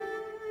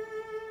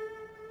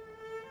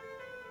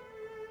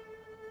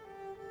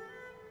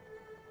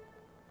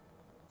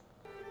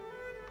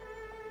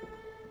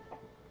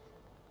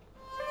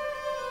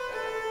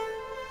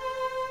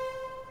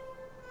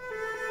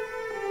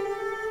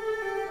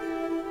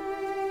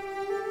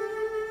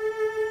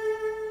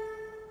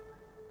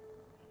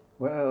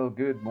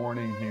good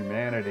morning,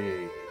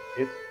 humanity.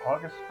 It's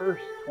August 1st,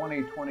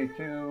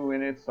 2022,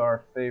 and it's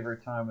our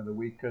favorite time of the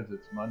week because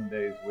it's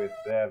Mondays with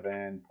Bev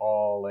and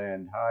Paul.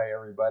 And hi,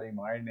 everybody.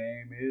 My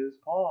name is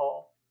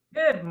Paul.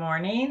 Good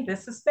morning.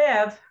 This is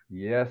Bev.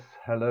 Yes,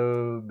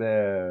 hello,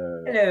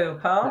 Bev. Hello,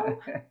 Paul.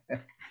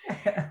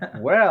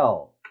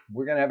 Well,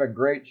 we're going to have a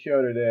great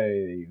show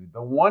today.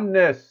 The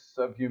oneness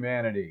of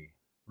humanity.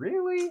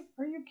 Really?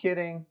 Are you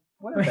kidding?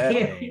 What does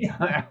that mean?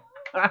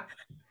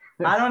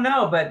 I don't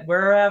know, but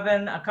we're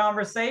having a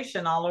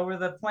conversation all over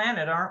the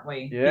planet, aren't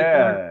we? People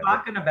are Yeah,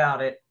 talking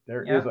about it.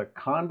 there is Yep. a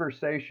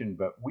conversation,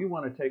 but we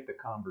want to take the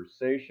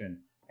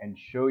conversation and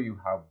show you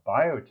how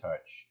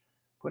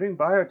putting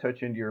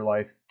biotouch into your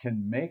life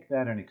can make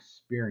that an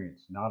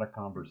experience, not a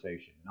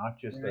conversation, not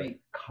just a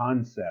Right.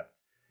 concept.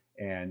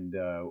 And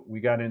we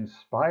got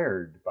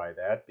inspired by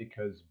that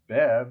because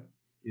Bev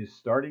is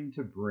starting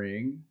to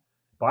bring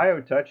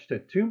biotouch to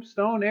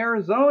Tombstone,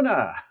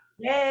 Arizona.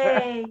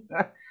 Yay.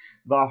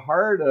 The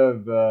heart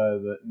of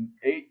the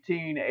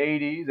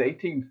 1880s,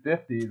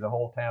 1850s, the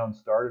whole town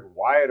started.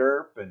 Wyatt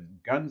Earp and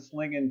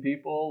gunslinging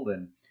people,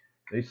 and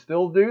they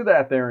still do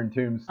that there in Oh,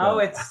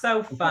 Tombstone. it's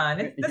so fun.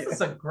 This Yeah,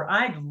 is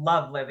I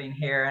love living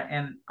here,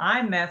 and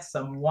I met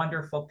some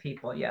wonderful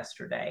people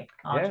yesterday.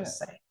 I'll yeah. just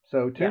say.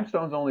 So Yeah.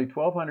 Tombstone's only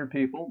 1,200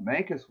 people.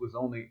 Mancus was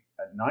only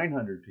at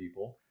 900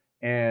 people,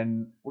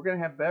 and we're going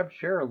to have Bev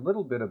share a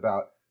little bit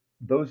about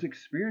those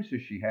experiences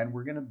she had.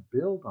 We're going to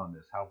build on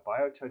this, how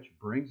BioTouch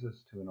brings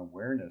us to an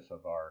awareness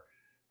of our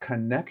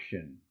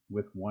connection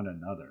with one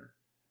another.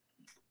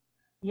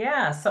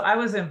 Yeah, so I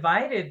was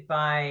invited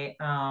by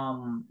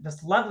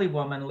this lovely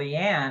woman,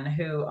 Leanne,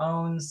 who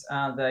owns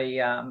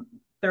the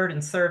Third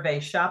and Survey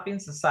Shopping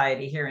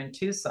Society here in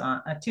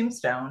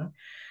Tombstone.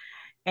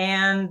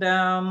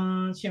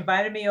 And she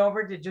invited me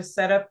over to just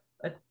set up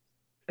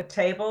a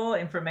table,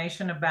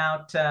 information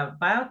about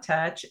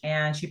BioTouch,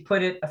 and she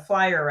put a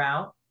flyer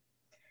out.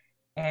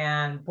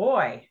 And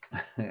boy,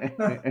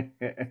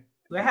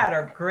 we had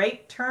a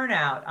great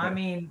turnout. I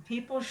mean,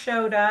 people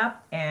showed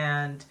up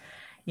and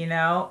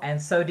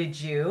so did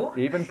you.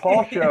 Even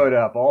Paul showed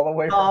up all the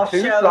way from All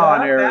showed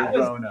Tucson, up.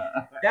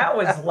 Arizona. That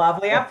was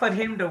lovely. I put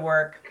him to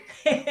work.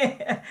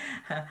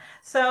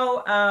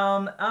 So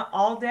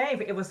all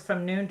day it was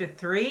from noon to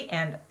 3,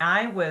 and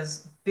I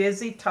was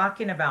busy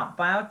talking about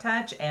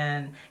BioTouch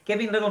and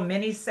giving little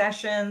mini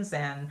sessions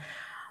and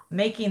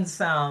making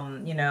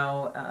some,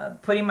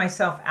 putting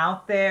myself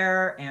out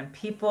there, and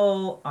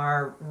people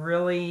are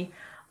really,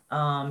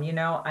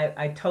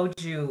 I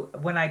told you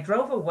when I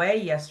drove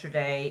away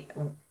yesterday,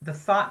 the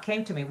thought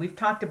came to me. We've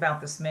talked about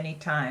this many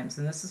times,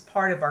 and this is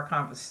part of our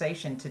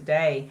conversation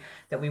today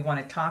that we want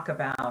to talk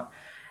about.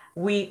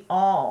 We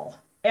all,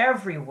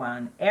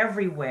 everyone,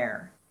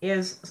 everywhere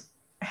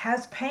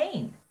has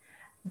pain.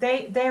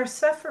 They are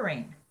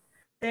suffering.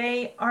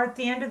 They are at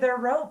the end of their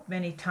rope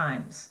many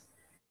times.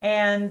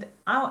 And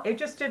it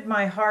just did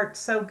my heart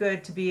so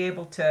good to be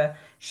able to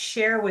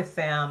share with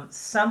them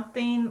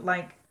something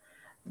like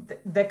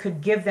that could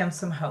give them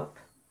some hope,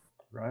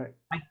 Right.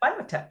 like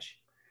BioTouch.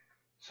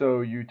 So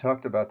you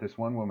talked about this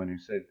one woman who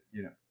said,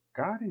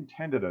 God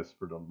intended us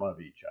for to love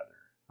each other.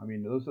 I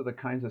mean, those are the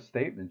kinds of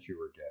statements you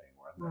were getting,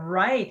 weren't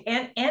Right.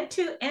 And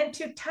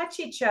to touch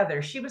each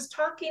other. She was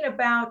talking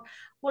about,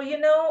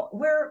 well,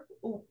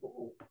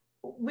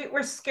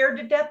 we're scared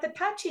to death to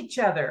touch each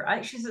other.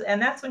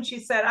 And that's when she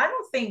said, I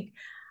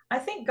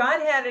think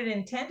God had it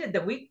intended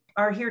that we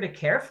are here to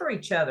care for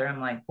each other. I'm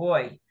like,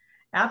 boy,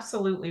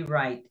 absolutely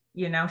right.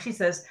 She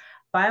says,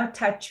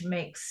 BioTouch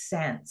makes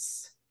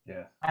sense. they?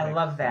 Yes, I makes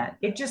love sense. that.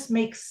 It just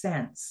makes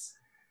sense.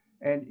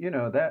 And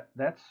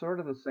that's sort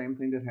of the same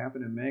thing that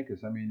happened in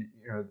Memphis. I mean,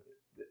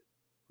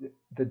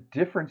 the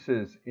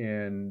differences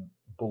in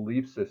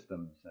belief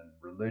systems and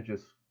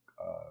religious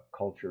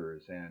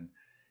cultures, and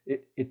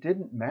it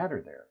didn't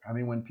matter there. I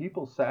mean, when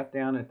people sat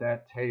down at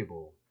that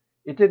table,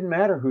 it didn't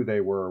matter who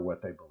they were or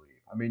what they believed.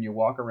 I mean, you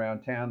walk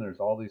around town, there's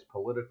all these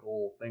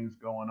political things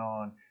going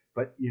on,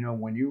 but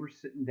when you were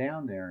sitting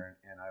down there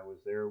and I was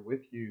there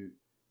with you,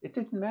 it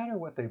didn't matter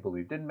what they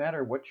believed. It didn't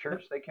matter what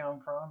church they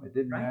come from. It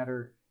didn't Right.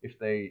 matter if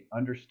they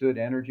understood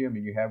energy. I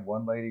mean, you have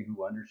one lady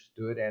who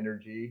understood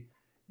energy,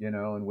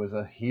 and was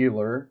a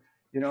healer,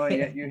 and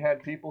yet you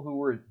had people who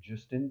were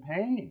just in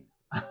pain.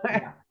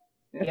 Yeah.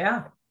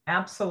 Yeah,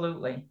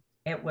 absolutely.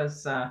 It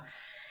was,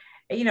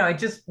 it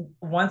just,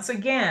 once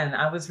again,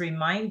 I was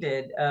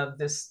reminded of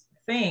this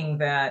thing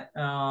that,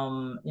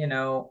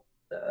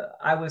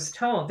 I was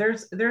told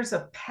there's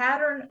a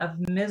pattern of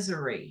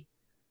misery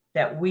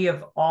that we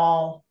have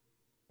all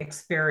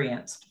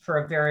experienced for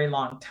a very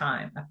long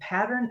time, a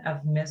pattern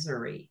of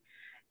misery.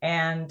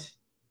 And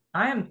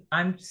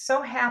I'm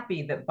so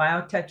happy that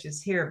BioTouch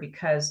is here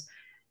because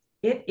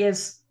it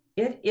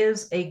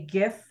is a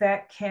gift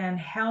that can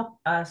help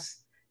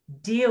us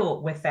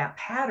deal with that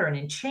pattern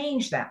and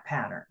change that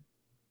pattern,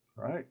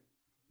 Right.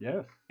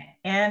 Yes.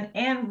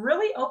 and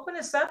really open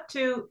us up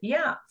to,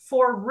 yeah,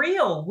 for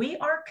real, we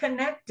are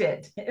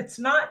connected. It's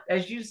not,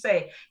 as you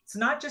say, it's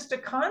not just a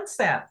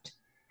concept.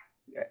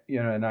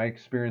 And I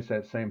experienced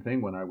that same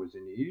thing when I was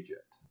in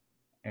Egypt.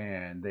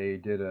 and they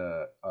did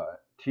a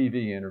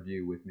TV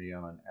interview with me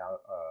on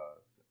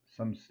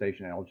some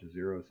station, Al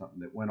Jazeera or something,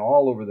 that went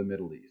all over the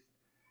Middle East.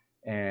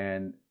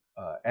 And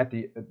at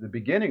the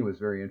beginning was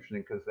very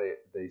interesting because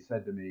they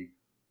said to me,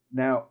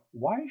 "Now,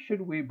 why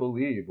should we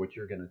believe what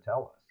you're going to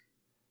tell us?"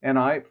 And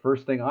I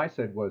first thing I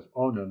said was,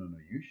 "Oh, no, no, no,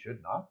 you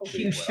should not You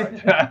believe what I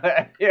shouldn't.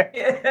 tell."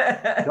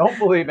 Yeah, don't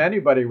believe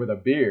anybody with a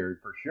beard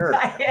for sure.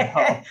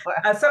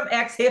 Some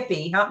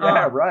ex-hippie.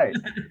 Yeah, right.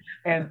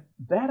 And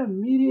that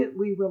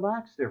immediately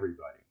relaxed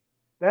everybody.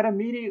 That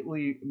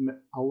immediately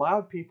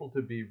allowed people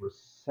to be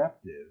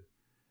receptive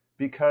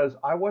because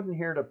I wasn't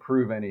here to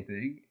prove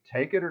anything,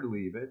 take it or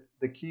leave it.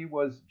 The key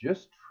was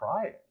just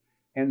try it.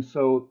 And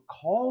so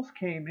calls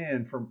came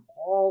in from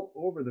all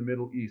over the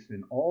Middle East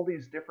in all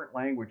these different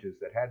languages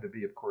that had to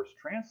be, of course,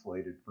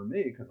 translated for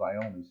me because I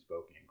only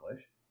spoke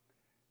English.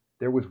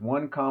 There was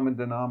one common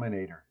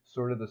denominator,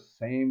 sort of the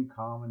same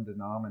common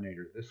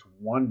denominator, this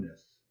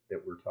oneness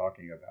that we're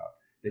talking about,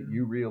 that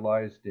you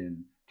realized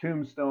in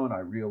Tombstone, I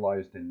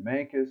realized in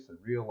Memphis, I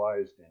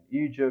realized in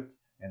Egypt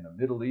and the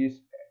Middle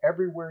East.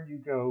 Everywhere you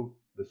go,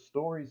 the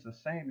story's the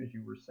same as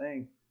you were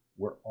saying.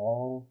 We're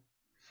all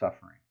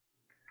suffering.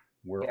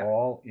 We're Yeah.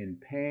 all in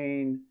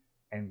pain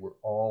and we're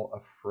all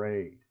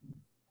afraid.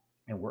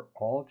 And we're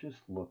all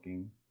just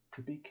looking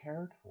to be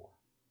cared for.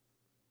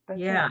 That's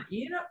it. Yeah,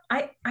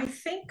 I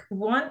think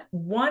one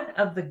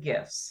of the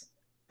gifts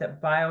that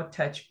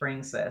BioTouch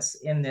brings us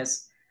in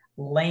this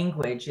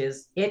language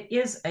is it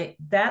is a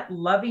that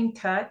loving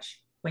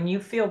touch when you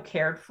feel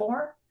cared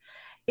for,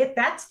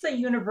 that's the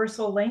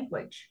universal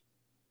language.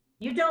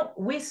 You don't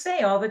We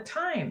say all the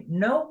time,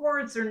 no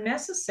words are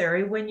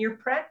necessary when you're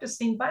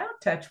practicing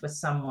BioTouch with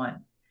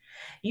someone.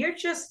 You're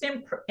just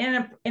in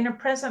a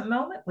present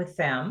moment with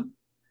them,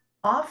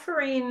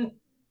 offering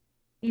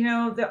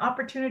the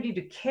opportunity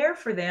to care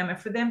for them and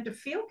for them to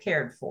feel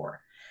cared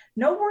for.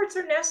 No words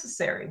are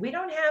necessary. We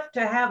don't have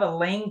to have a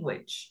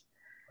language.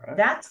 Right?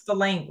 That's the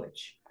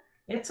language.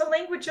 It's a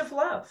language of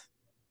love.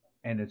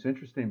 And it's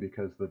interesting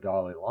because the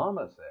Dalai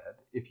Lama said,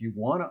 if you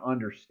want to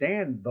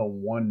understand the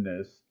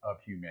oneness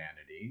of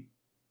humanity,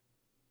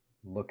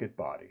 look at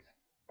bodies.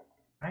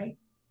 Right?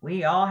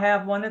 We all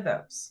have one of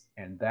those.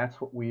 And that's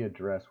what we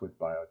address with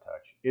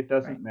BioTouch. It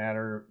doesn't Right.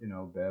 matter,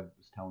 Bev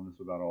was telling us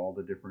about all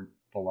the different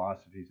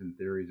philosophies and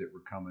theories that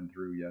were coming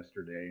through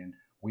yesterday. And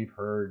we've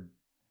heard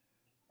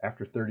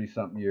after 30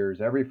 something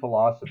years, every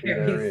philosophy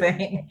there is,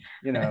 Everything.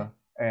 you know,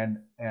 and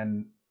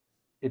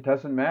it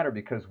doesn't matter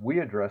because we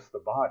address the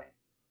body.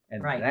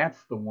 And Right.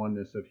 that's the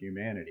oneness of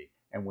humanity.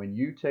 And when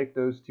you take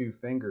those two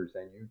fingers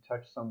and you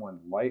touch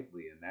someone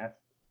lightly in that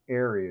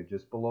area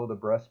just below the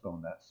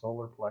breastbone, that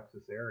solar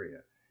plexus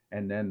area,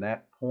 and then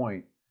that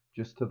point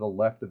just to the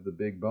left of the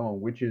big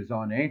bone, which is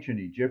on ancient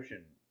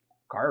Egyptian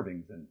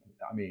carvings. And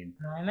I mean,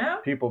 I know.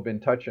 people have been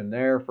touching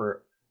there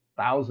for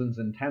thousands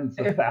and tens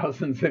of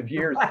thousands of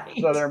years. Right.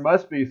 So there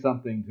must be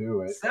something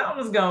to it.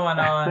 Something's going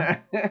on.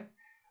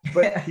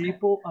 But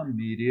people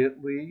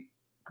immediately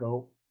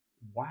go,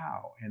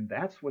 wow. And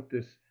that's what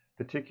this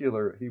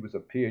particular, he was a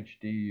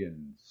PhD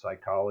in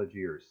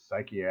psychology or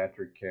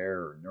psychiatric care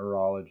or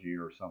neurology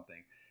or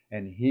something.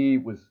 And he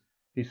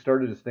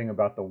started this thing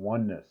about the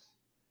oneness.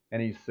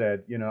 And he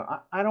said,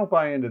 I don't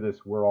buy into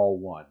this we're all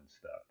one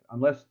stuff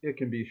unless it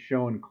can be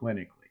shown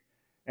clinically.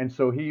 And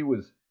so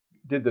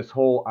did this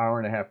whole hour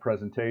and a half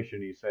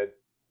presentation. He said,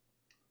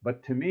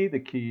 but to me, the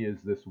key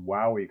is this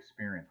wow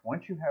experience.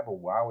 Once you have a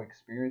wow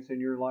experience in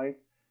your life,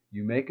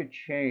 you make a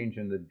change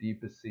in the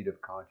deepest seat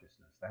of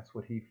consciousness. That's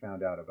what he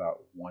found out about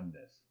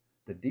oneness.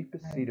 The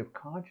deepest Right. seat of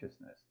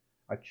consciousness,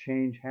 a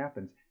change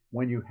happens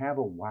when you have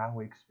a wow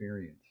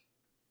experience.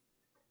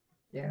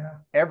 Yeah.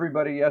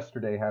 Everybody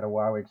yesterday had a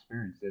wow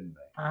experience, didn't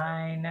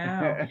I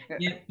know.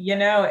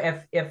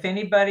 they? If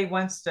anybody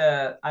wants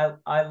to,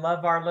 I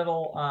love our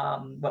little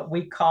what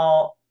we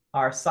call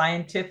our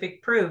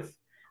scientific proof,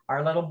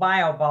 our little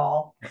bio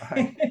ball.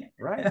 Right,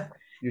 right.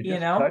 You You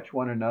just know? touch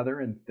one another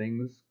and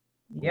things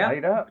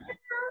light Yep. up.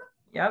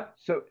 Yep.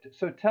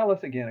 So tell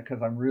us again,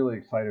 because I'm really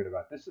excited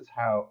about this. Is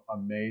how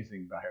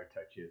amazing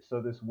BioTouch is.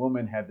 So this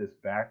woman had this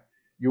back.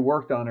 You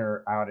worked on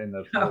her out in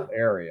this little Oh,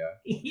 area,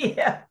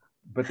 yeah.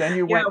 but then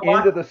you Yeah. went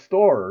into the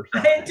store or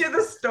something. Into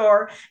the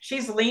store.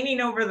 She's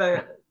leaning over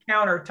the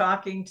counter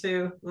talking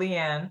to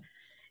Leanne.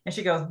 And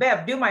she goes,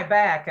 Bev, do my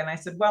back. And I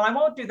said, well, I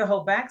won't do the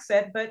whole back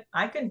set, but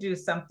I can do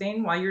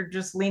something while you're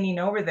just leaning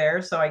over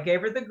there. So I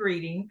gave her the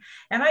greeting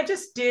and I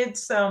just did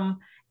some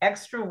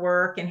extra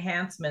work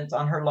enhancements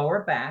on her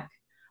lower back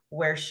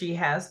where she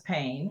has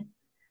pain.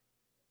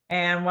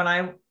 And when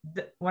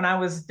I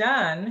was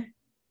done,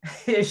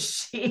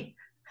 she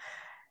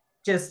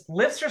just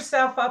lifts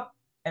herself up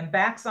and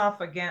backs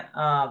off again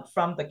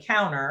from the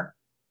counter.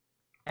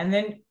 And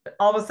then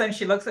all of a sudden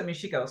she looks at me,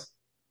 she goes,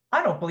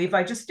 I don't believe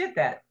I just did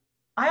that.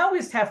 I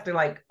always have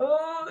to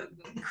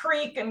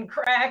creak and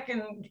crack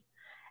and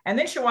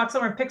then she walks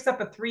over and picks up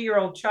a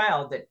 3-year-old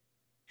child that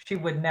she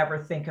would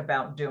never think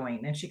about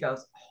doing. And she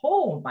goes,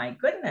 oh my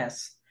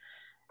goodness.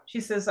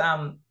 She says,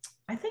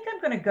 I think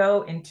I'm going to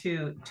go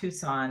into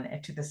Tucson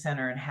to the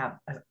center and have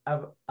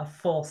a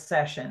full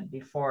session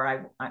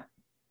before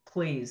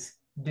please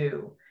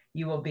do.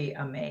 You will be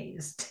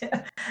amazed.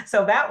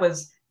 So that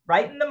was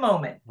right in the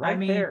moment. I Right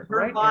mean, there, her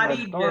right in the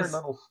body darn just,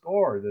 little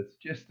store that's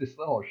just this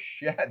little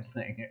shed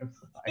thing. It's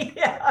like,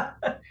 yeah,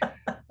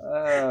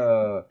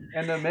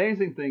 and the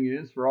amazing thing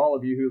is, for all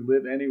of you who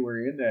live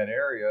anywhere in that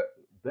area,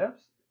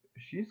 that's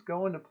she's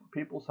going to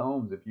people's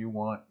homes if you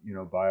want, yep,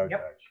 BioTouch,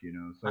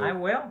 I So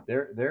will.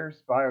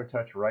 there's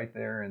BioTouch right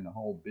there in the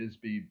whole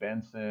Bisbee,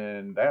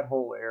 Benson, that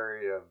whole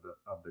area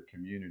of the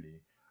community.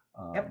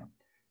 Yep, Um,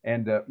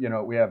 and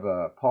we have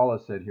Paula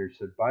said here,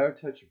 said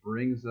BioTouch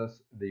brings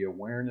us the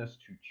awareness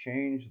to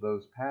change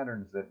those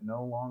patterns that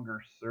no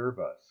longer serve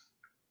us.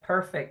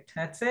 perfect.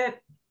 That's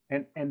it.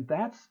 And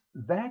that's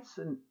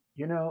an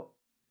you know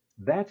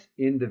that's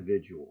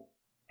individual.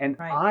 And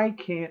Right. I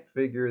can't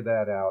figure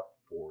that out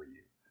for you.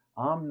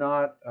 I'm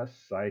not a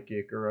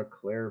psychic or a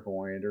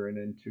clairvoyant or an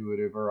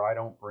intuitive, or I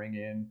don't bring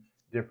in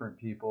different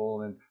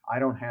people, and I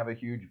don't have a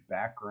huge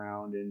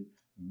background in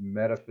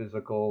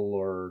metaphysical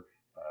or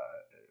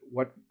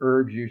what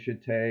herbs you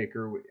should take,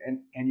 and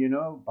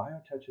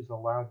BioTouch has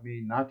allowed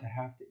me not to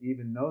have to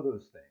even know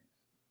those things.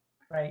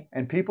 Right.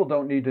 And people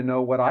don't need to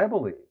know what I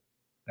believe.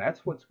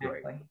 That's what's great.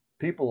 Exactly.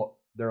 People,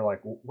 they're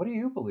like, well, what do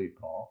you believe,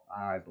 Paul?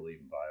 I believe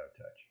in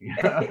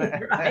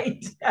BioTouch.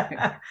 Right.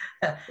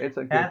 It's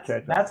a good That's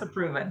catch-all. a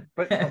proven.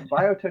 But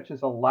BioTouch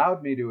has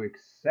allowed me to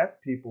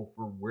accept people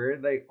for where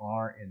they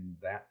are in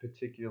that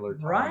particular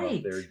time of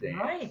Right, their dance.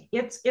 right.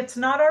 It's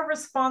not our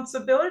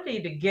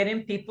responsibility to get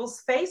in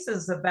people's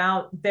faces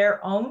about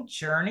their own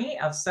journey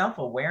of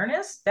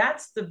self-awareness.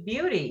 That's the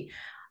beauty.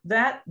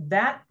 That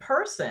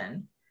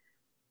person,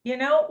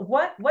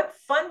 what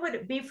fun would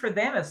it be for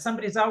them if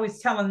somebody's always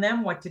telling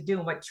them what to do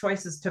and what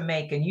choices to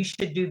make, and you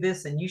should do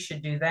this and you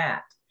should do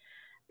that.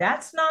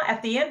 That's not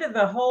at the end of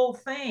the whole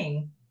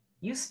thing.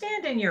 You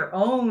stand in your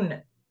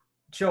own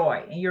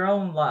joy and your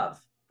own love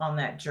on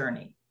that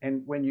journey.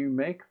 And when you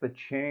make the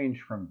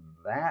change from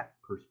that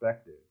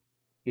perspective,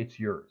 it's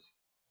yours.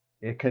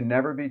 It can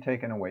never be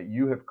taken away.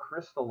 You have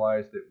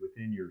crystallized it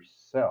within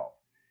yourself.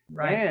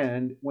 Right.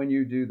 And when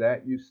you do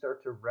that, you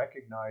start to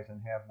recognize and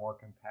have more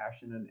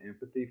compassion and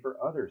empathy for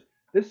others.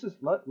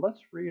 Let's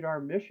read our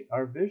mission,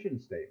 our vision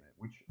statement,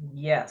 which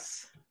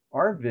Yes.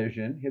 our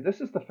vision,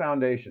 this is the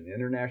foundation, the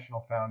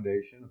International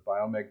Foundation of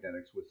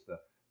Biomagnetics, was the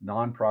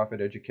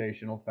nonprofit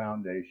educational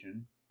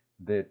foundation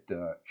that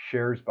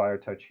shares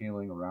BioTouch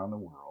healing around the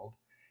world.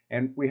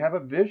 And we have a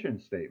vision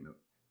statement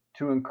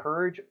to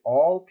encourage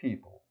all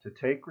people to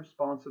take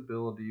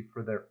responsibility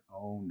for their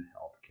own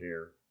health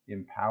care,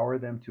 empower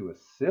them to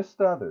assist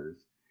others,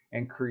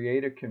 and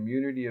create a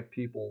community of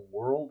people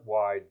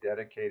worldwide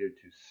dedicated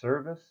to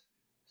service,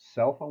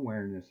 self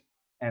awareness,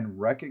 and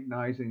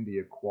recognizing the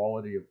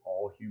equality of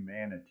all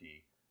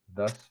humanity,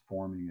 thus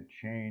forming a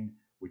chain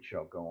which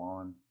shall go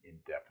on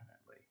indefinitely.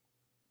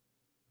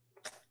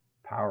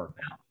 Powerful.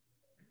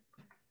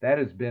 That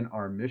has been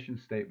our vision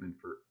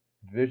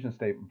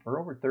statement for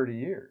over 30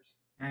 years.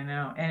 I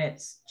know. And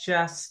it's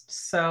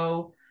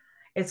so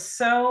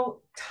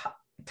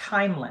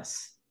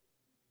timeless.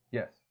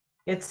 Yes.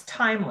 It's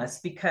timeless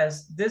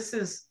because this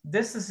is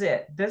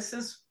it. This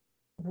is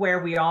where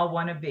we all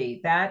want to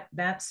be.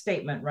 That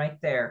statement right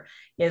there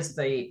is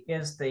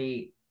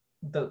the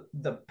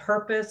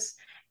purpose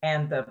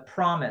and the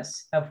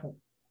promise of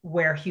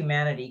where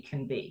humanity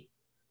can be.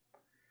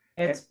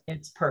 And,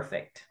 It's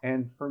perfect.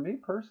 and for me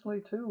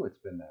personally, too, it's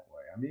been that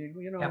way. I mean,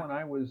 when Yep.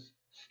 I was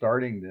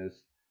starting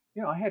this,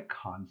 I had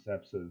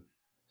concepts of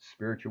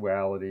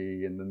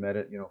spirituality and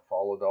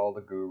followed all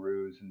the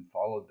gurus and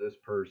followed this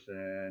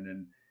person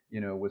and,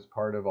 was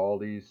part of all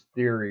these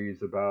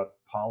theories about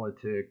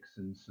politics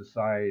and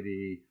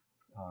society,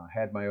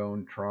 had my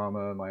own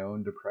trauma, my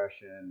own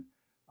depression.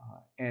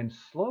 And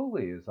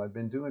slowly, as I've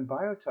been doing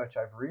BioTouch,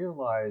 I've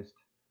realized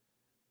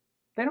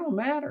they don't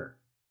matter.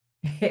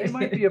 They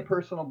might be a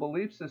personal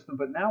belief system,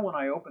 but now when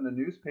I open the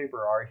newspaper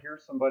or I hear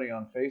somebody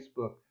on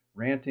Facebook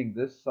ranting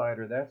this side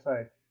or that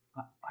side,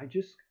 I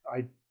just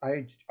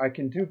I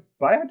can do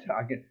BioTouch.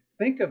 I can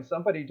think of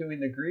somebody doing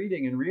the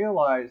greeting and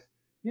realize,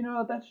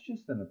 that's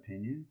just an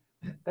opinion.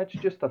 That's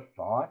just a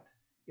thought.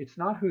 It's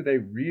not who they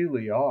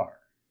really are.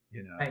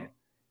 You know, Right.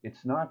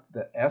 it's not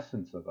the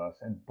essence of us.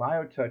 And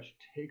BioTouch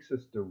takes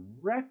us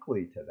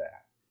directly to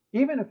that,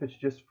 even if it's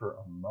just for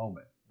a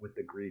moment with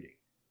the greeting.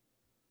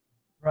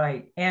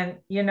 Right. And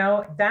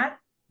that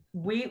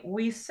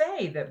we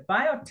say that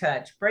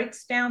BioTouch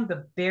breaks down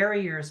the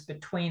barriers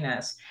between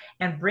us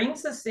and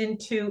brings us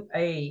into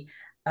a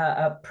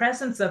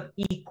presence of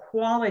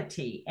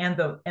equality. And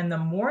the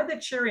more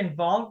that you're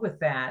involved with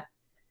that,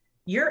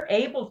 you're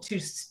able to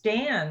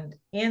stand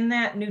in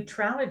that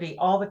neutrality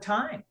all the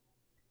time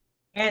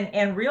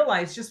and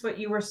realize just what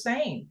you were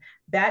saying.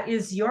 That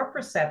is your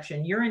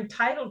perception. You're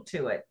entitled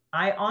to it.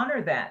 I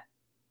honor that,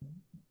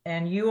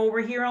 and you over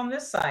here on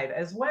this side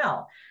as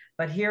well.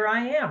 But here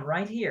I am,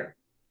 right here.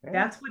 Yeah.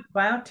 That's what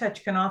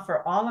BioTouch can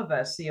offer all of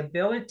us, the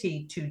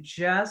ability to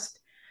just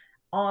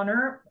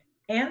honor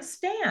and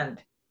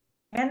stand.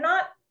 and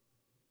not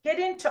get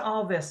into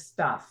all this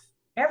stuff.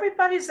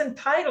 Everybody's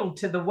entitled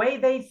to the way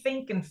they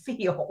think and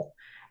feel,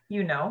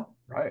 you know.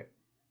 Right.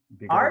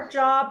 Our Because,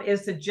 job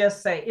is to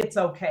just say it's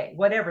okay,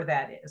 whatever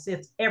that is.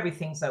 It's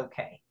everything's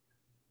okay.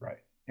 right.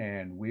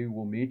 And we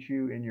will meet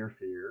you in your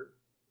fear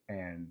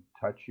and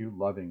touch you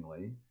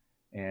lovingly.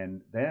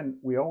 And then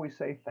we always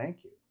say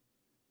thank you.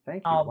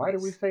 Thank you. Why do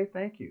we Always. say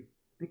thank you?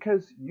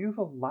 Because you've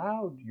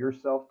allowed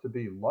yourself to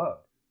be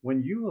loved.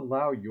 When you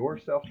allow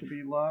yourself to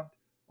be loved,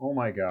 oh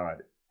my God,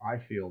 I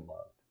feel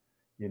loved.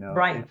 You know,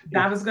 Right.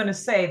 I was going to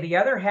say the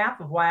other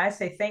half of why I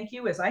say thank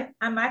you is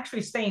I'm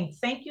actually saying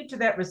thank you to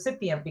that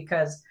recipient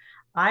because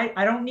I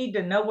don't need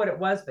to know what it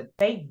was, but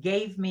they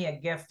gave me a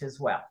gift as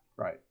well.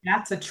 right.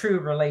 That's a true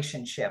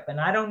relationship.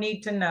 And I don't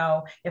need to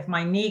know if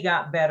my knee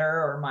got better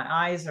or my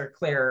eyes are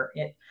clear.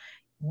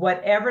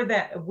 Whatever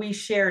that we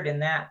shared in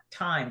that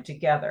time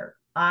together,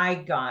 I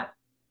got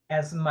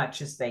as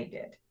much as they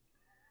did.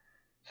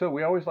 So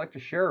we always like to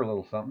share a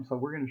little something. So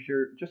we're going to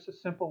share just a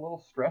simple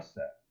little stress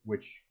set,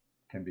 which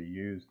can be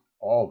used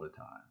all the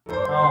time.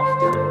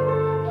 Often.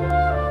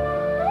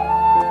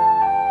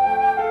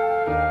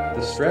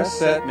 The stress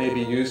set may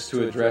be used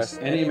to address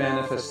any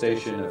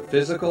manifestation of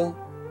physical,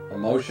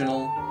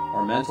 emotional,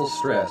 or mental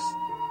stress,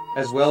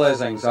 as well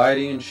as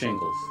anxiety and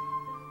shingles.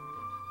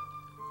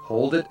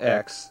 Hold at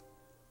X,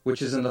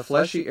 which is in the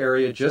fleshy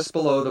area just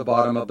below the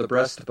bottom of the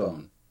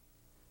breastbone.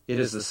 It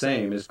is the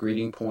same as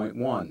greeting point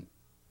 1.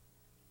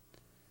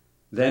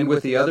 Then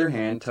with the other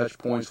hand touch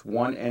points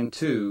 1 and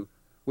 2,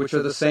 which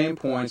are the same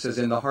points as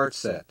in the heart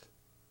set.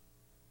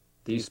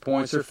 These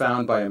points are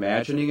found by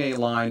imagining a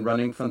line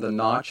running from the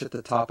notch at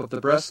the top of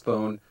the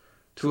breastbone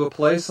to a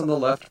place on the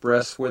left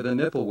breast where the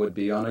nipple would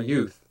be on a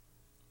youth.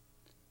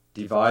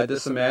 Divide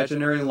this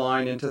imaginary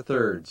line into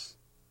thirds.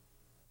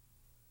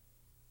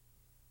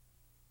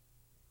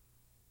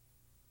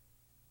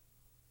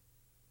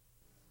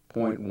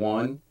 Point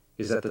 1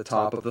 is at the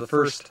top of the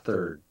first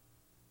third.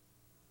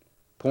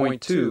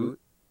 Point 2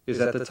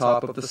 is at the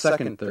top of the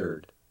second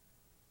third.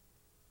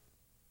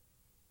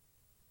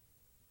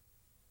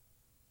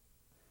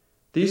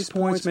 These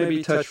points may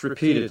be touched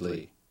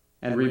repeatedly,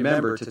 and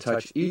remember to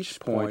touch each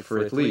point for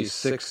at least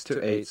 6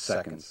 to 8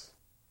 seconds.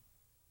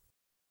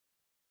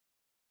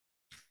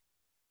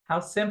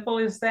 How simple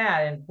is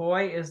that? And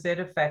boy, is it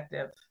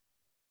effective.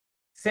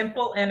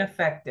 Simple and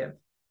effective.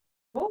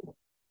 Ooh.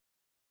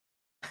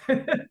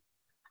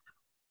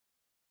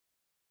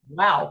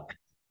 Wow.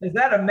 Is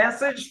that a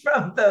message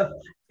from the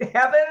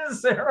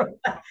heavens?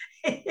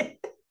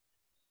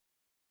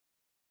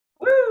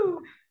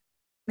 Woo!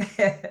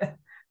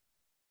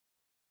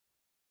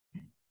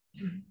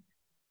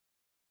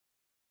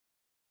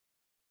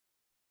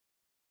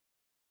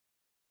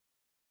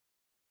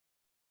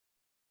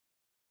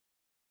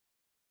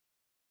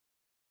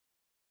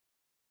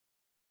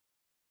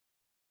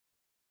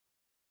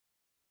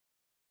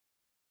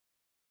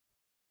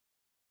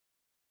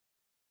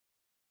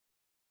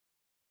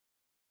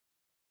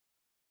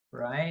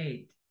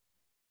 Right.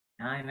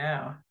 I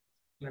know.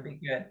 It's gonna be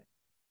good.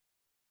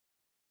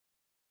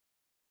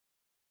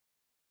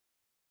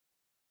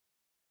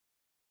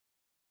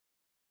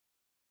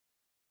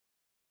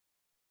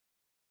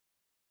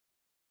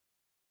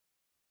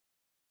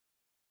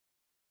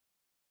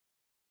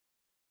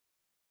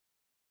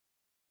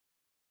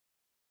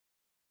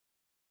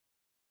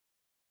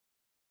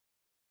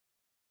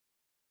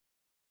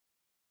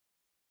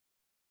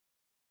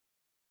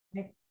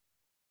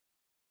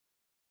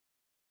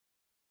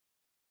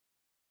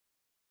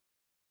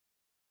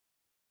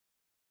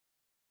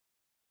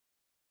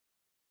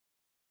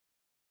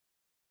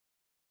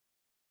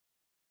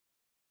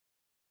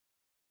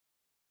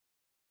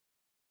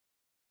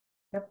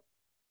 Yep.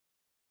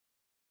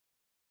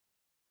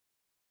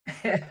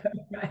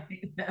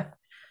 Right.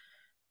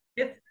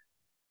 It's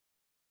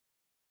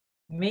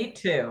me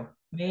too.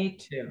 Me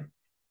too.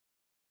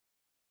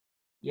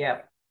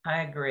 Yep,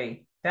 I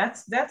agree.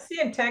 That's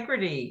the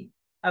integrity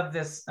of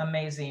this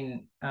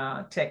amazing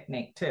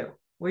technique too.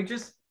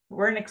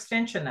 We're an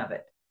extension of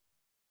it.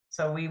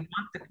 So we want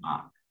the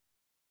talk.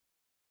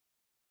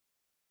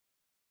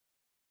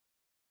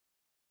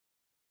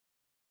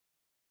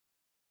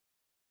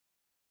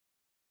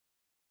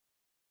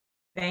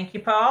 Thank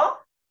you, Paul.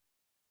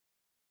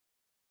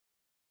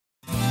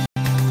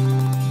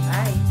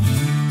 Bye.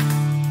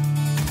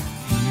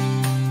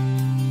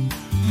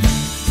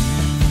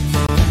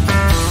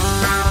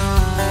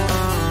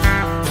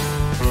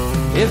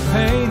 If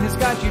pain has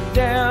got you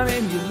down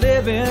and you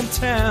live in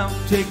town,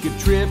 take a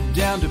trip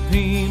down to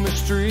Pima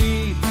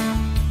Street.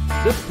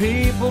 The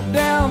people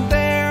down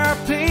there are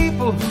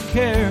people who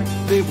care.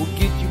 They will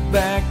get you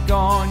back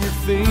on your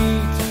feet.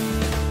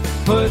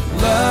 Put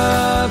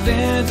love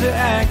into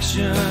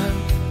action.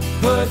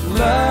 Put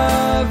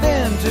love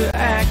into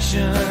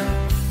action.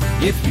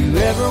 If you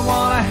ever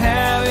want to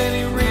have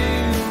any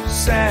real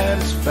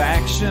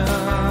satisfaction,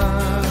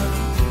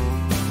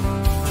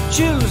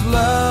 choose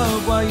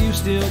love while you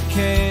still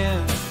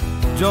can.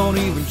 Don't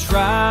even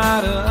try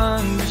to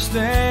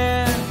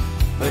understand.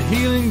 A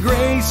healing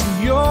grace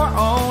in your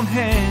own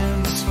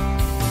hands.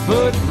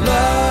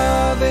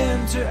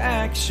 into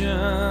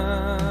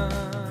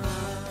action.